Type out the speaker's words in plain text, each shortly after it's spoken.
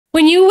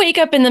When you wake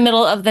up in the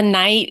middle of the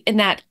night in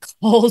that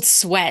cold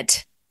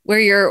sweat where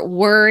you're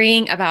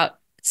worrying about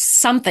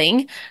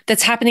something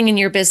that's happening in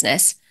your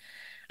business,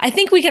 I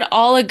think we could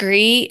all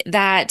agree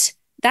that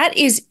that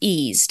is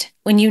eased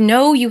when you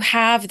know you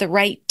have the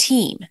right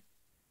team.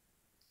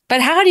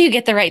 But how do you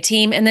get the right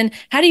team? And then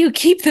how do you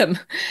keep them?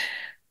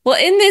 Well,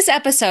 in this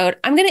episode,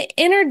 I'm going to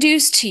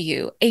introduce to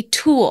you a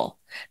tool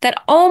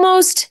that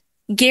almost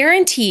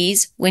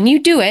guarantees, when you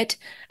do it,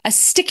 a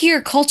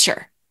stickier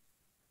culture.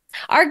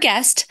 Our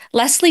guest,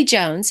 Leslie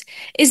Jones,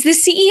 is the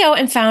CEO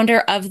and founder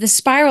of the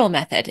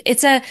SpiralMethod.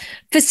 It's a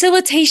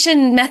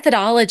facilitation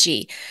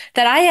methodology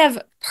that I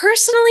have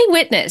personally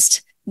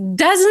witnessed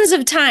dozens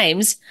of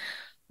times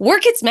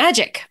work its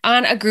magic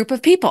on a group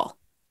of people.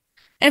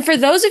 And for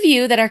those of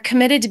you that are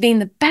committed to being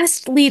the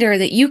best leader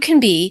that you can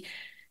be,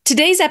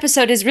 today's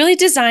episode is really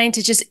designed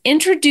to just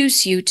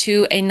introduce you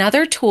to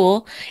another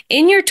tool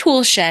in your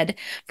tool shed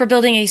for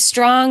building a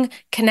strong,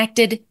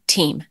 connected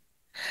team.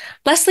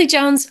 Leslie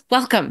Jones,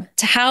 welcome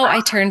to How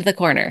I Turned the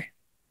Corner.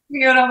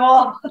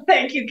 Beautiful.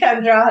 Thank you,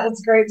 Kendra.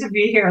 It's great to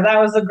be here. That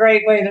was a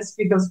great way to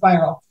speak of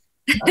Spiral.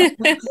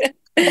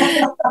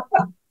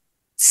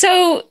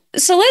 So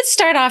let's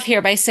start off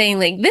here by saying,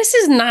 like, this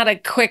is not a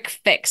quick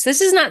fix.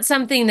 This is not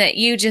something that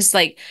you just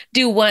like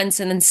do once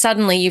and then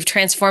suddenly you've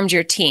transformed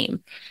your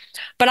team.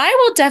 But I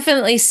will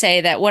definitely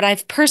say that what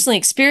I've personally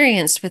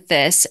experienced with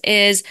this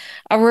is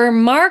a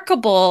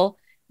remarkable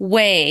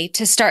way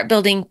to start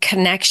building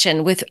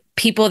connection with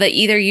people that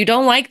either you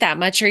don't like that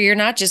much or you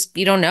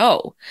don't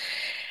know.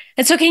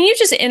 And so can you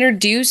just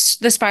introduce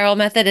the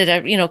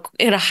SpiralMethod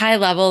at a high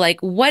level?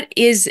 Like, what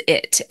is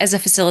it as a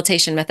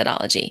facilitation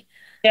methodology?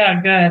 Yeah,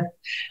 good.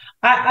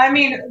 I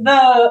mean,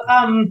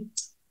 the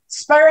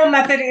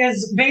SpiralMethod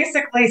is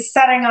basically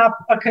setting up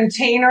a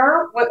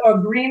container with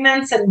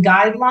agreements and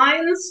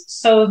guidelines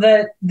so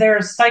that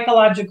there's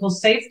psychological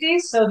safety,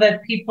 so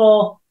that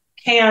people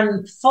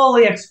can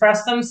fully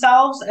express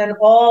themselves and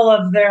all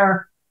of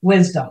their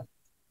wisdom,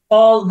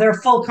 all their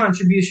full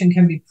contribution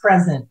can be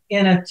present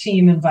in a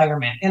team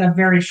environment in a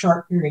very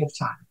short period of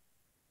time.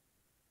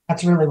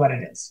 That's really what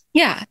it is.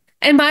 Yeah.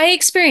 And my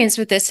experience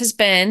with this has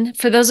been,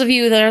 for those of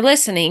you that are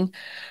listening,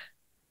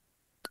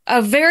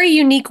 a very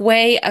unique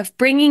way of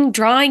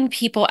drawing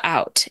people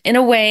out in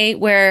a way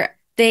where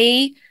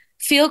they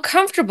feel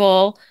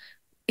comfortable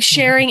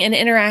sharing and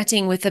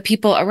interacting with the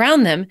people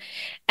around them.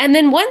 And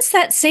then once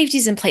that safety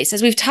is in place,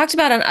 as we've talked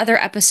about on other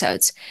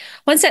episodes,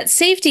 once that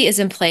safety is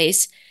in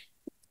place,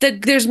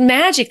 there's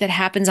magic that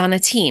happens on a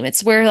team.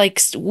 It's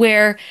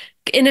where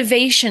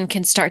innovation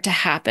can start to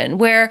happen,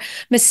 where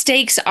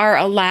mistakes are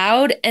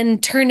allowed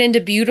and turn into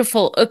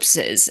beautiful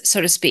oopses, so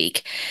to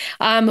speak,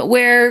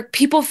 where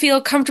people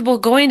feel comfortable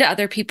going to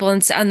other people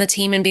on the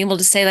team and being able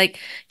to say, like,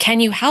 can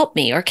you help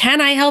me? Or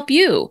can I help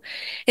you?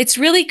 It's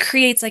really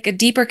creates like a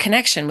deeper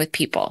connection with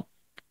people.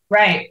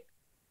 Right.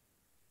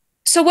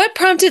 So what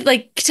prompted,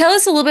 like, tell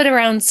us a little bit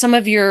around some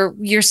of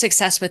your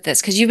success with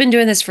this, because you've been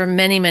doing this for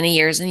many, many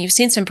years and you've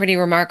seen some pretty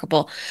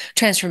remarkable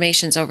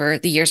transformations over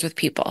the years with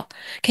people.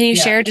 Can you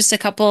Yeah. share just a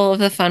couple of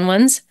the fun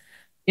ones?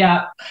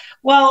 Yeah.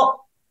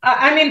 Well,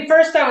 I mean,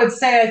 first I would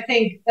say, I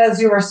think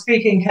as you were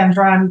speaking,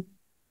 Kendra,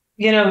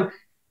 you know,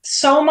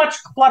 so much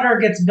clutter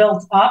gets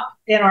built up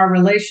in our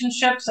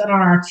relationships and on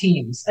our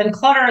teams. And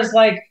clutter is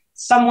like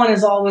someone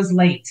is always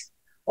late,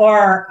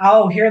 or,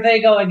 oh, here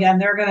they go again.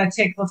 They're going to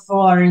take the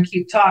floor and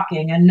keep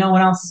talking, and no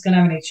one else is going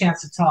to have any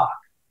chance to talk.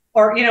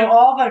 Or,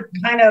 all the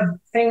kind of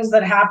things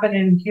that happen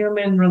in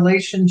human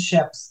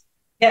relationships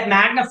get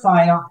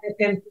magnified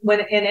in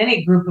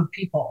any group of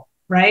people,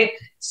 right?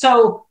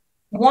 So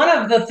one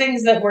of the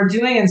things that we're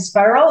doing in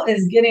Spiral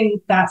is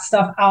getting that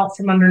stuff out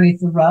from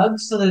underneath the rug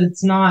so that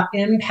it's not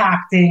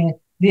impacting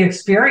the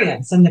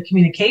experience and the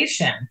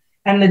communication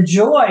and the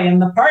joy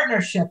and the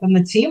partnership and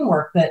the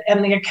teamwork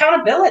and the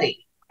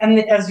accountability and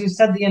as you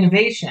said, the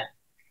innovation.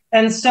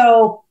 And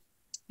so,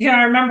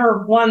 I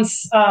remember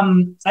once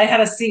I had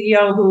a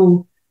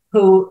CEO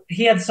who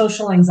he had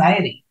social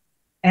anxiety,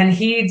 and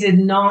he did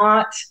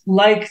not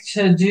like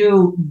to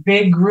do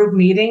big group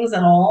meetings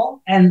at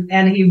all, and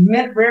he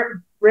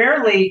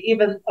rarely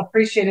even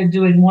appreciated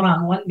doing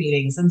one-on-one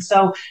meetings. And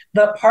so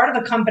the part of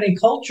the company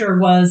culture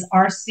was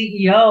our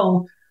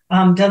CEO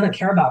doesn't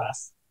care about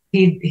us.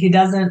 He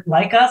doesn't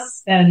like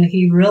us, and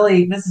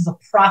this is a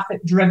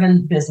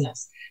profit-driven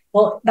business.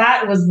 Well,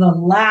 that was the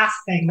last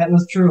thing that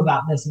was true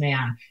about this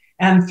man.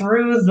 And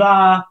through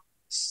the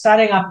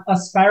setting up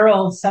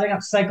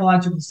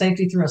psychological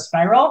safety through a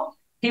spiral,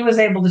 he was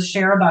able to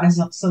share about his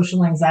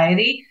social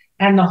anxiety,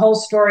 and the whole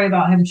story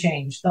about him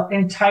changed. The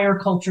entire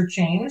culture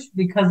changed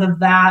because of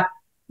that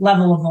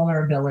level of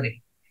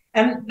vulnerability.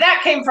 And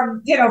that came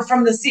from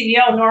the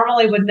CEO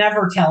normally would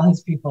never tell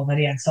his people that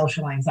he had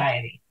social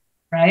anxiety,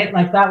 right?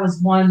 Like that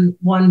was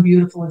one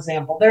beautiful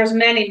example. There's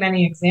many,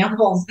 many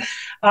examples.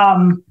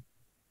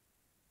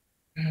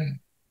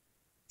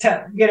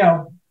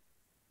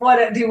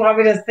 What do you want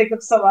me to think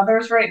of some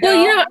others right now?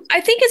 Well, I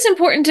think it's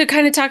important to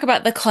kind of talk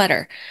about the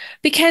clutter,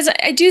 because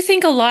I do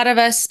think a lot of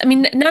us, I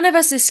mean, none of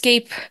us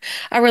escape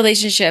a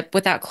relationship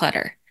without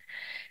clutter.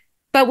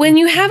 But when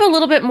you have a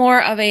little bit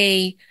more of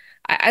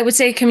I would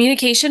say a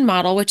communication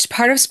model, which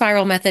part of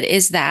Spiral Method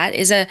is that,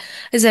 is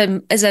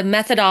a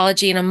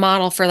methodology and a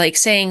model for like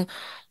saying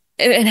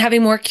and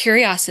having more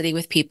curiosity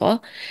with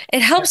people,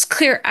 it helps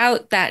clear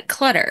out that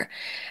clutter.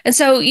 And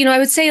so, I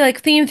would say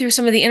like thinking through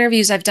some of the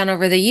interviews I've done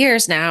over the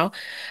years now,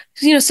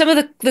 some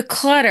of the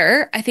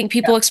clutter I think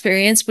Yeah. people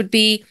experience would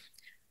be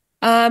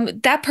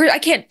I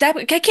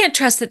can't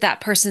trust that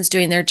that person's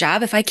doing their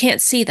job if I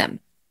can't see them.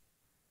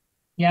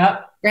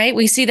 Yep. Right?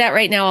 We see that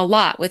right now a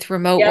lot with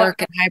remote Yep.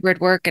 work and hybrid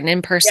work and in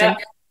Yep. person.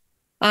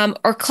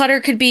 Or clutter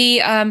could be,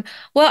 well,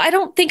 I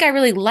don't think I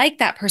really like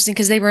that person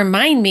because they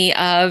remind me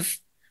of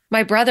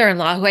my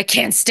brother-in-law who I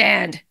can't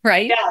stand,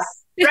 right?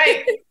 Yes.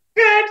 Right.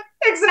 Good.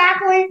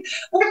 Exactly.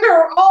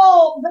 They're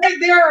all right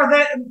there.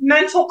 The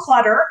mental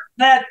clutter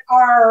that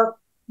are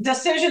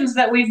decisions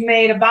that we've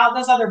made about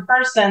this other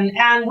person,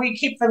 and we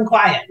keep them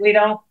quiet. We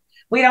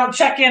don't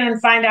check in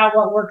and find out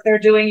what work they're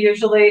doing.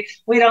 Usually,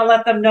 we don't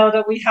let them know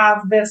that we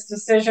have this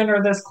decision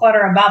or this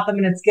clutter about them,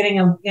 and it's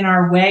getting in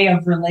our way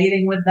of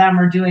relating with them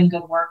or doing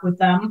good work with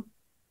them.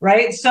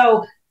 Right.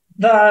 So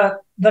the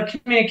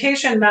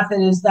communication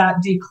method is that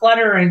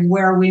decluttering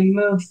where we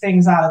move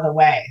things out of the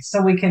way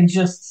so we can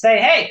just say,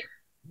 hey,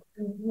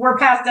 we're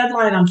past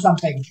deadline on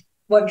something.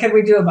 What can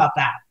we do about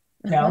that?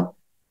 Uh-huh.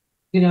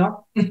 You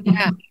know?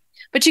 Yeah.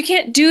 But you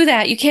can't do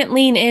that. You can't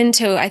lean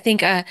into, I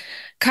think, a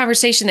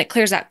conversation that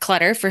clears out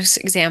clutter, for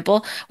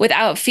example,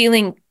 without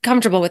feeling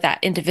comfortable with that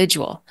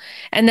individual.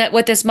 And that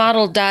what this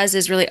model does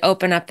is really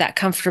open up that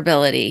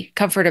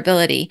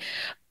comfortability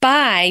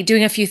by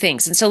doing a few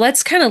things. And so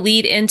let's kind of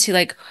lead into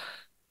like,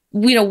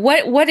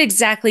 what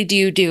exactly do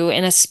you do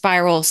in a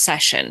spiral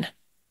session?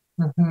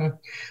 Mm-hmm.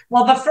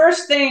 Well, the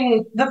first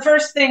thing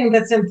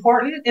that's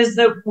important is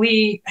that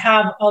we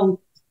have a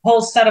whole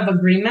set of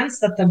agreements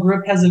that the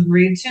group has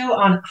agreed to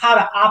on how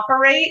to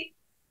operate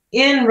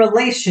in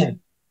relation.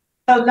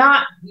 So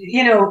not,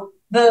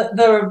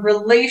 the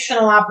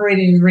relational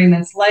operating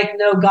agreements, like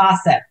no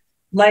gossip,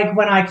 like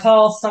when I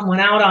call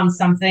someone out on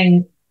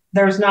something,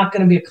 there's not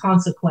going to be a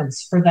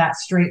consequence for that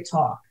straight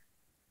talk.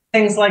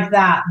 Things like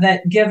that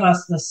give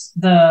us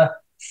the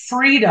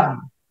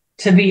freedom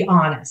to be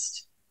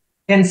honest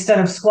instead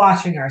of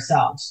squashing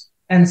ourselves.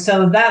 And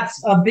so that's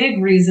a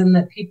big reason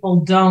that people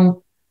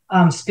don't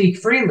speak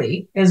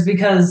freely, is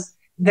because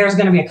there's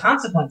going to be a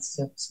consequence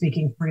to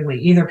speaking freely.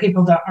 Either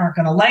people aren't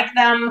going to like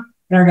them,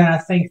 they're going to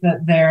think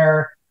that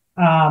they're,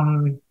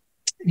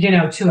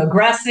 too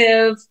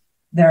aggressive,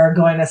 they're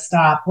going to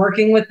stop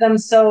working with them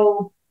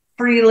so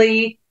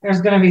freely. There's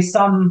going to be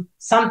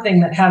something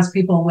that has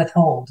people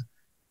withhold.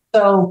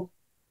 So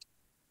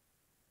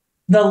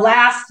the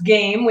last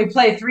game, we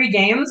play three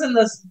games in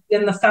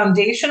the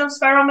foundation of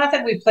Spiral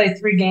Method. We play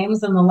three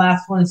games, and the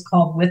last one is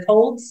called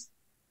Withholds.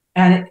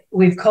 And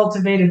we've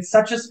cultivated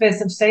such a space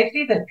of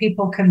safety that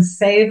people can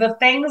say the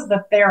things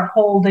that they're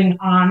holding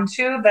on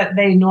to that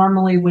they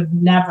normally would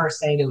never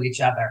say to each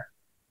other,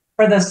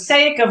 for the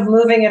sake of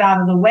moving it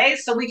out of the way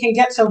so we can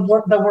get to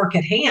the work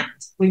at hand.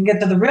 We can get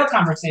to the real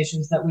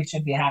conversations that we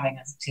should be having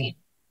as a team.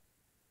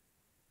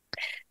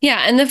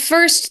 Yeah, and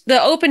the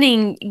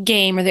opening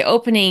game or the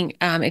opening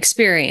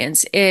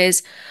experience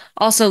is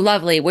also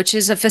lovely, which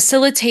is a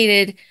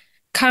facilitated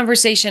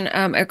conversation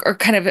or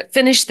kind of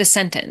finish the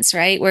sentence,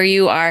 right? Where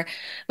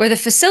the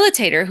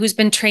facilitator who's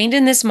been trained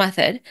in this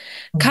method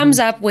Mm-hmm. comes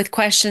up with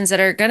questions that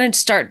are going to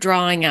start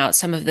drawing out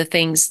some of the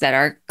things that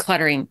are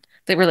cluttering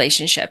the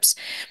relationships.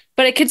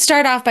 But it could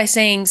start off by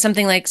saying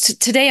something like,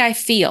 "Today I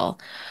feel,"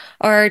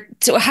 or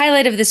a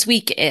highlight of this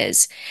week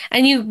is,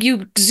 and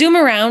you zoom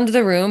around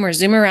the room or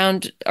zoom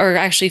around or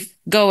actually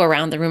go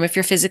around the room if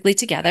you're physically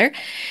together,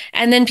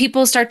 and then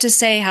people start to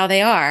say how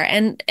they are,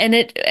 and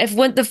it if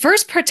when the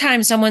first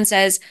time someone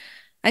says,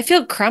 "I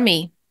feel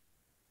crummy,"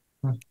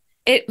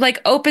 it like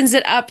opens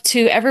it up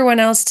to everyone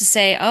else to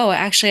say, "Oh,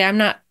 actually, I'm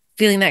not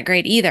feeling that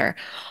great either."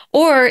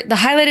 Or the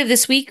highlight of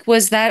this week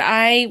was that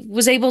I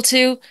was able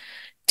to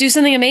do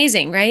something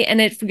amazing, right?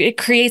 And it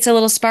creates a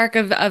little spark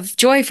of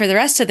joy for the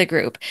rest of the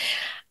group.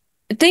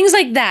 Things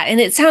like that. And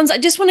I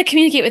just want to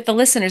communicate with the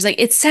listeners. Like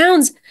it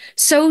sounds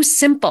so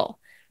simple,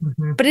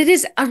 Mm-hmm. but it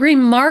is a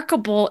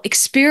remarkable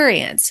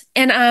experience.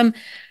 And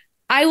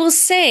I will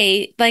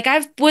say, like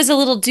I was a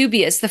little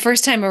dubious the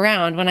first time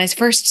around when I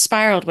first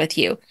spiraled with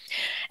you.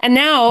 And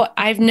now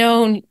I've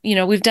known,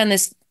 we've done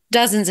this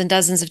dozens and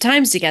dozens of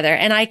times together,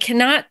 and I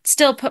cannot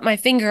still put my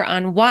finger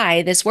on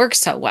why this works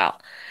so well.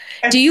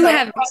 Do It's you so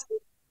have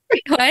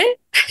what?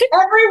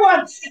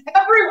 everyone,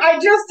 I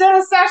just did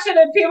a session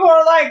and people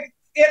are like,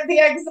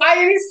 the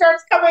anxiety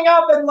starts coming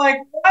up and like,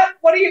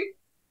 what do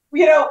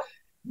you know,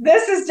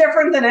 this is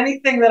different than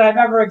anything that I've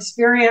ever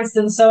experienced.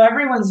 And so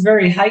everyone's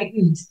very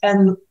heightened.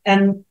 And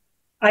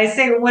I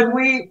say, when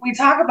we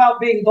talk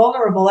about being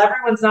vulnerable,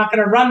 everyone's not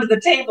going to run to the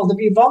table to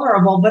be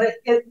vulnerable, but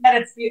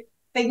it's the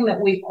thing that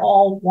we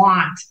all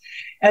want.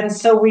 And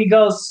so we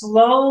go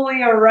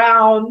slowly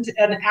around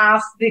and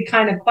ask the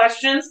kind of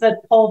questions that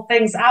pull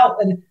things out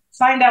and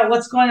find out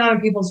what's going on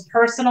in people's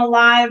personal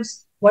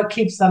lives, what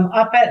keeps them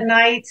up at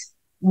night,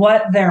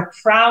 what they're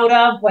proud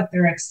of, what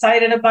they're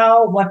excited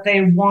about, what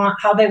they want,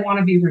 how they want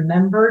to be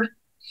remembered.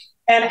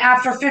 And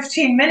after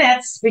 15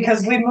 minutes,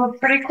 because we move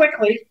pretty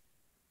quickly,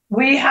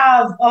 we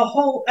have a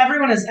whole,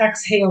 everyone is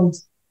exhaled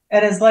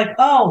and is like,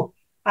 oh,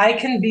 I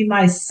can be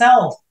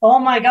myself. Oh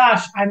my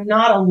gosh, I'm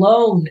not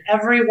alone.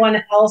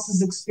 Everyone else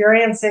is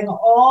experiencing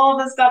all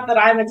the stuff that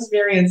I'm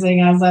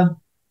experiencing as a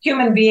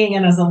human being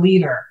and as a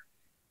leader.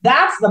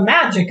 That's the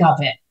magic of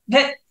it.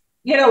 That,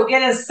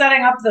 it is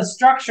setting up the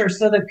structure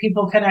so that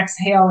people can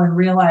exhale and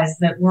realize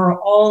that we're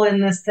all in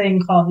this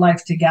thing called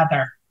life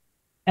together.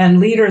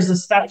 And leaders,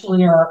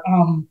 especially, are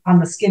on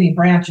the skinny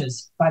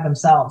branches by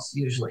themselves,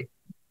 usually.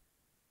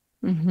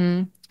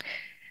 Hmm.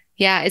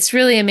 Yeah, it's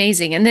really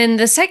amazing. And then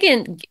the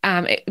second,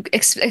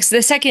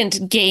 the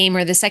second game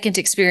or the second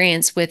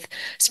experience with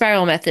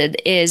Spiral Method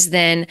is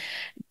then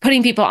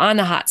putting people on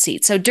the hot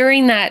seat. So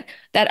during that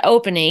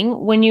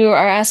opening, when you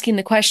are asking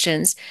the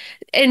questions,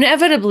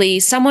 inevitably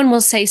someone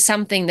will say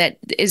something that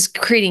is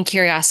creating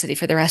curiosity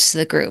for the rest of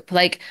the group.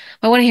 Like,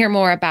 I want to hear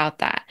more about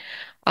that.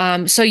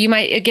 So you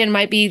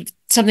might be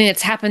something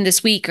that's happened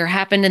this week or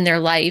happened in their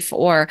life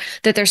or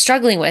that they're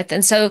struggling with.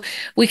 And so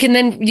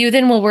you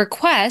then will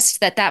request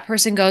that that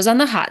person goes on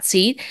the hot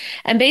seat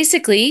and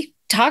basically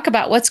talk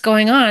about what's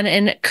going on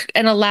and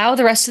allow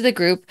the rest of the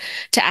group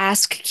to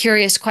ask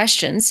curious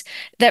questions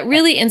that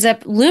really ends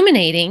up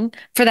illuminating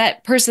for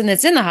that person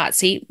that's in the hot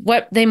seat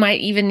what they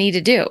might even need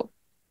to do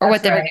or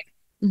what That's they're. right.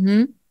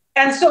 Mhm.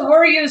 And so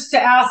we're used to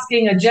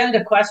asking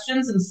agenda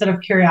questions instead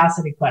of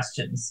curiosity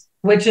questions,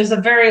 which is a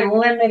very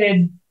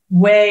limited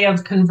way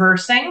of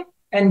conversing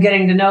and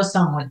getting to know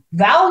someone.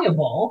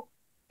 Valuable.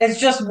 It's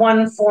just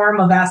one form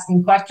of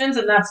asking questions,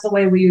 and that's the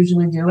way we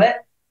usually do it.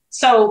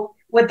 So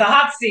with the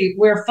hot seat,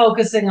 we're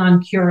focusing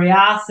on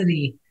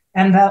curiosity,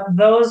 and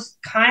those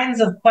kinds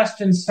of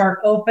questions start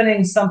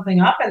opening something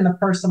up in the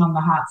person on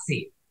the hot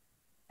seat.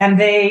 And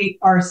they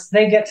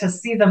get to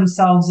see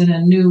themselves in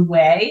a new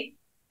way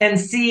and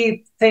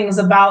see things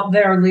about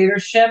their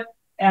leadership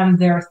and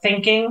their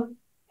thinking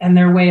and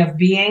their way of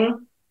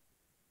being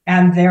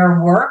and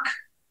their work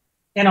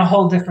in a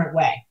whole different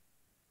way.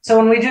 So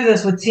when we do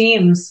this with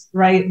teams,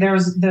 right,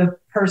 there's the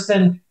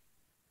person,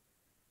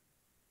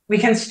 we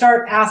can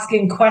start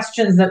asking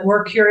questions that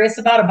we're curious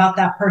about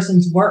that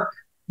person's work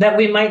that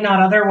we might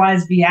not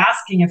otherwise be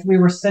asking if we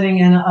were sitting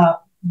in a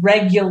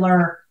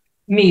regular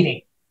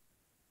meeting,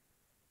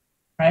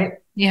 right?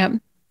 Yeah.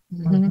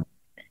 Mhm.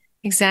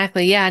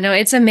 Exactly. Yeah, no,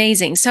 it's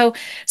amazing. So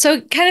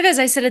kind of as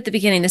I said at the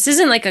beginning, this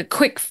isn't like a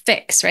quick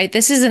fix, right?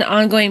 This is an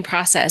ongoing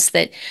process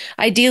that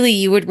ideally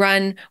you would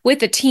run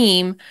with a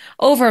team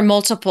over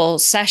multiple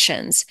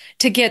sessions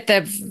to get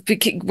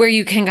where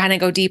you can kind of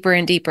go deeper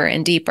and deeper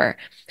and deeper.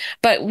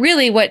 But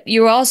really what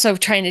you're also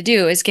trying to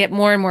do is get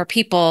more and more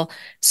people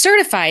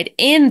certified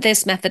in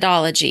this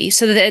methodology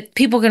so that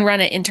people can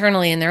run it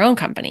internally in their own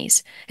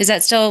companies. Is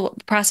that still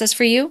a process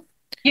for you?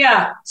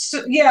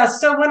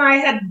 So when I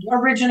had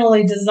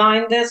originally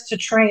designed this to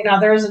train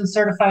others and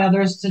certify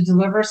others to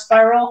deliver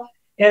Spiral,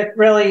 it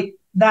really,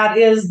 that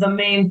is the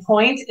main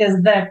point, is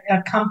that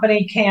a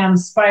company can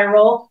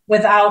spiral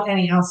without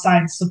any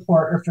outside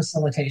support or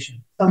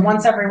facilitation. So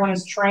once Mhm. everyone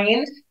is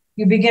trained,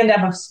 you begin to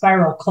have a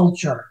spiral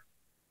culture.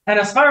 And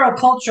a spiral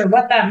culture,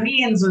 what that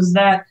means is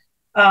that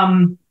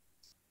um,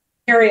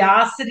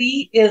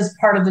 curiosity is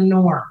part of the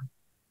norm,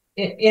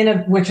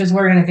 which is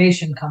where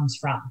innovation comes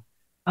from.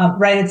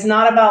 Right? It's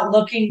not about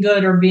looking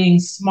good or being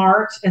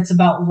smart. It's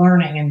about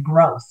learning and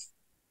growth.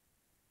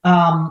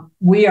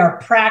 We are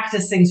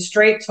practicing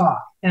straight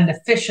talk and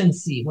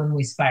efficiency when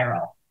we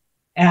spiral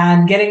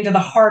and getting to the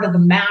heart of the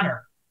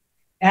matter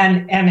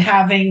and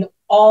having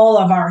all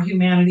of our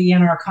humanity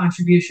and our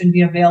contribution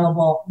be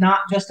available,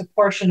 not just a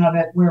portion of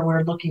it where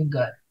we're looking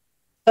good.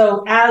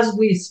 So as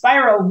we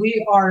spiral,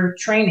 we are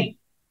training.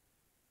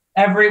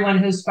 Everyone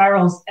who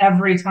spirals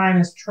every time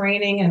is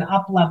training and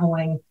up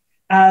leveling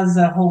as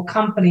a whole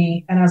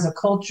company and as a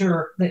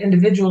culture. The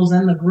individuals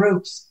and the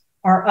groups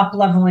are up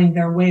leveling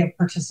their way of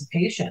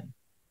participation,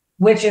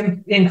 which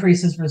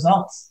increases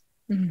results.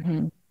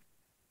 Mhm.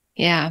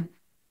 Yeah.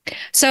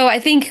 So I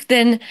think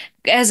then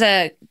as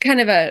a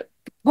kind of a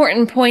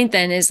important point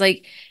then is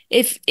like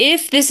if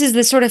this is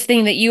the sort of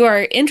thing that you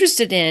are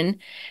interested in,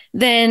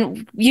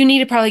 then you need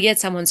to probably get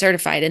someone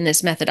certified in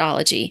this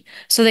methodology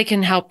so they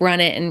can help run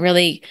it and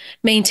really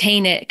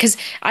maintain it. Because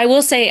I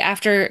will say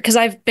because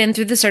I've been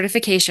through the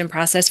certification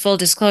process, full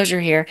disclosure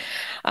here,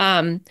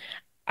 um,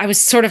 I was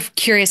sort of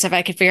curious if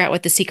I could figure out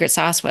what the secret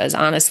sauce was,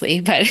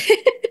 honestly, but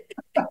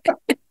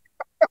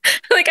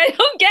like I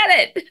don't get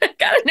it. I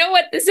gotta know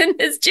what is in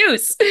this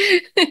juice.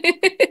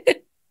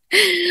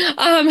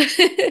 um,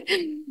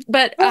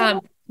 but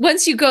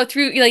once you go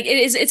through, like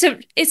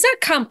it's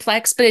not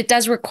complex, but it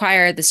does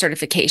require the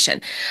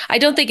certification. I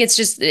don't think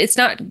it's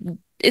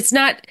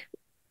not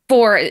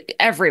for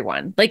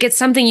everyone. Like it's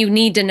something you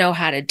need to know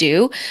how to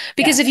do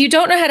because if Yes. you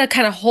don't know how to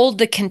kind of hold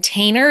the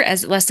container,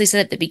 as Leslie said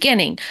at the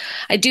beginning,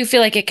 I do feel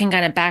like it can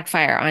kind of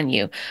backfire on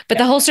you. But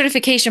Yeah. the whole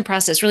certification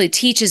process really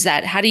teaches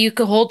that. How do you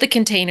hold the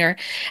container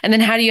and then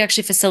how do you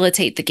actually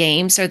facilitate the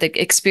games or the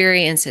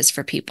experiences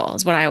for people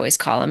is what I always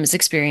call them as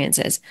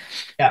experiences.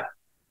 Yeah.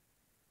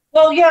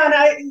 Well, yeah,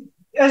 and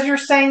as you're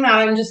saying that,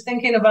 I'm just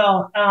thinking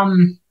about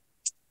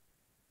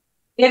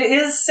it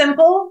is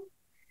simple,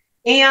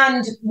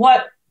 and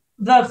what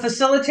the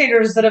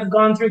facilitators that have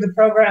gone through the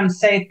program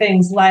say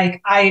things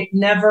like, I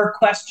never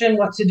question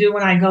what to do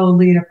when I go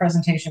lead a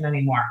presentation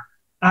anymore.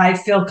 I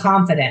feel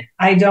confident.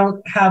 I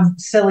don't have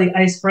silly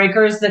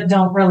icebreakers that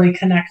don't really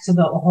connect to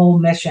the whole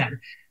mission.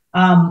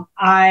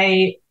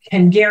 I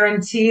can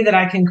guarantee that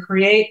I can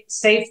create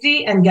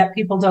safety and get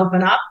people to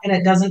open up, and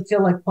it doesn't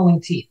feel like pulling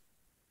teeth,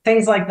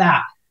 things like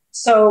that.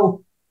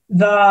 So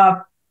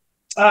the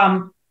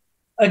um,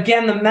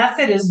 again, the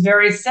method is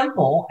very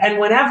simple. And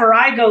whenever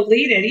I go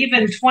lead it,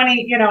 even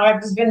 20,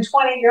 I've been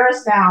 20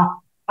 years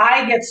now,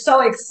 I get so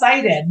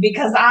excited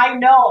because I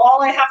know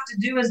all I have to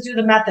do is do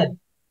the method.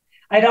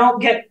 I don't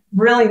get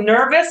really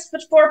nervous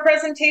before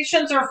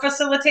presentations or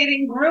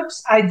facilitating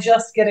groups. I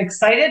just get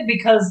excited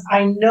because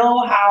I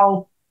know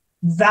how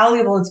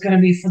valuable it's going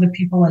to be for the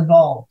people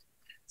involved.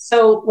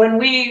 So when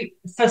we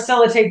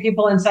facilitate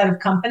people inside of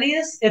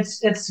companies,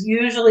 it's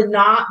usually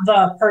not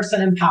the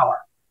person in power.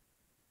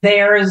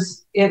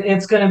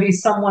 It's going to be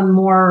someone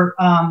more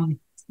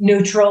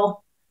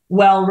neutral,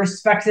 well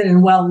respected,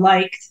 and well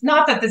liked.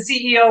 Not that the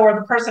CEO or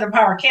the person in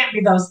power can't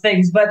be those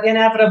things, but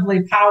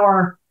inevitably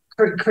power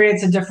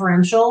creates a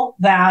differential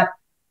that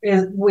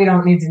we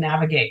don't need to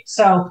navigate.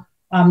 So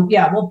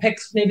yeah, we'll pick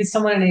maybe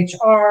someone in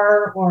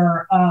HR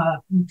or a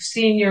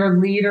senior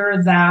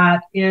leader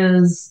that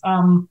is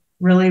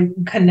really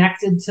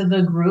connected to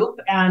the group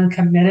and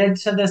committed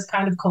to this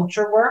kind of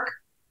culture work,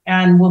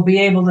 and we'll be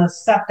able to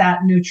set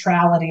that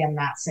neutrality and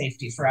that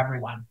safety for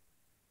everyone.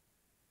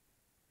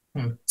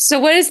 Hmm. So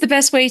what is the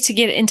best way to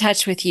get in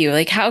touch with you?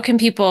 Like how can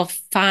people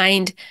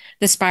find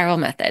the spiral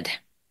method?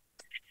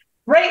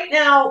 Right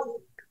now,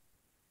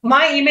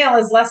 my email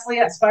is Leslie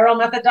at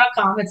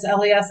SpiralMethod.com. It's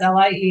Leslie at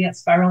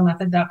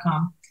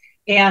SpiralMethod.com.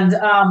 And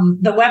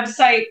the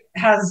website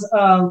has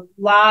a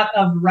lot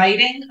of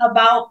writing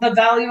about the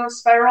value of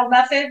Spiral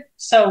Method.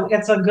 So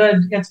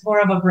it's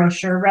more of a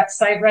brochure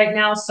site right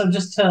now. So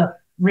just to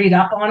read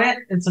up on it,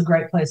 it's a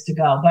great place to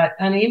go. But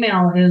an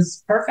email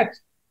is perfect.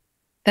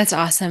 That's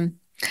awesome.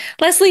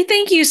 Leslie,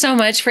 thank you so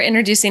much for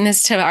introducing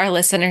this to our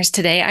listeners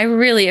today. I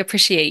really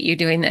appreciate you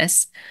doing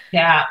this.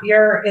 Yeah,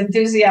 your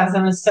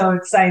enthusiasm is so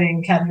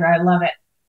exciting, Kendra. I love it.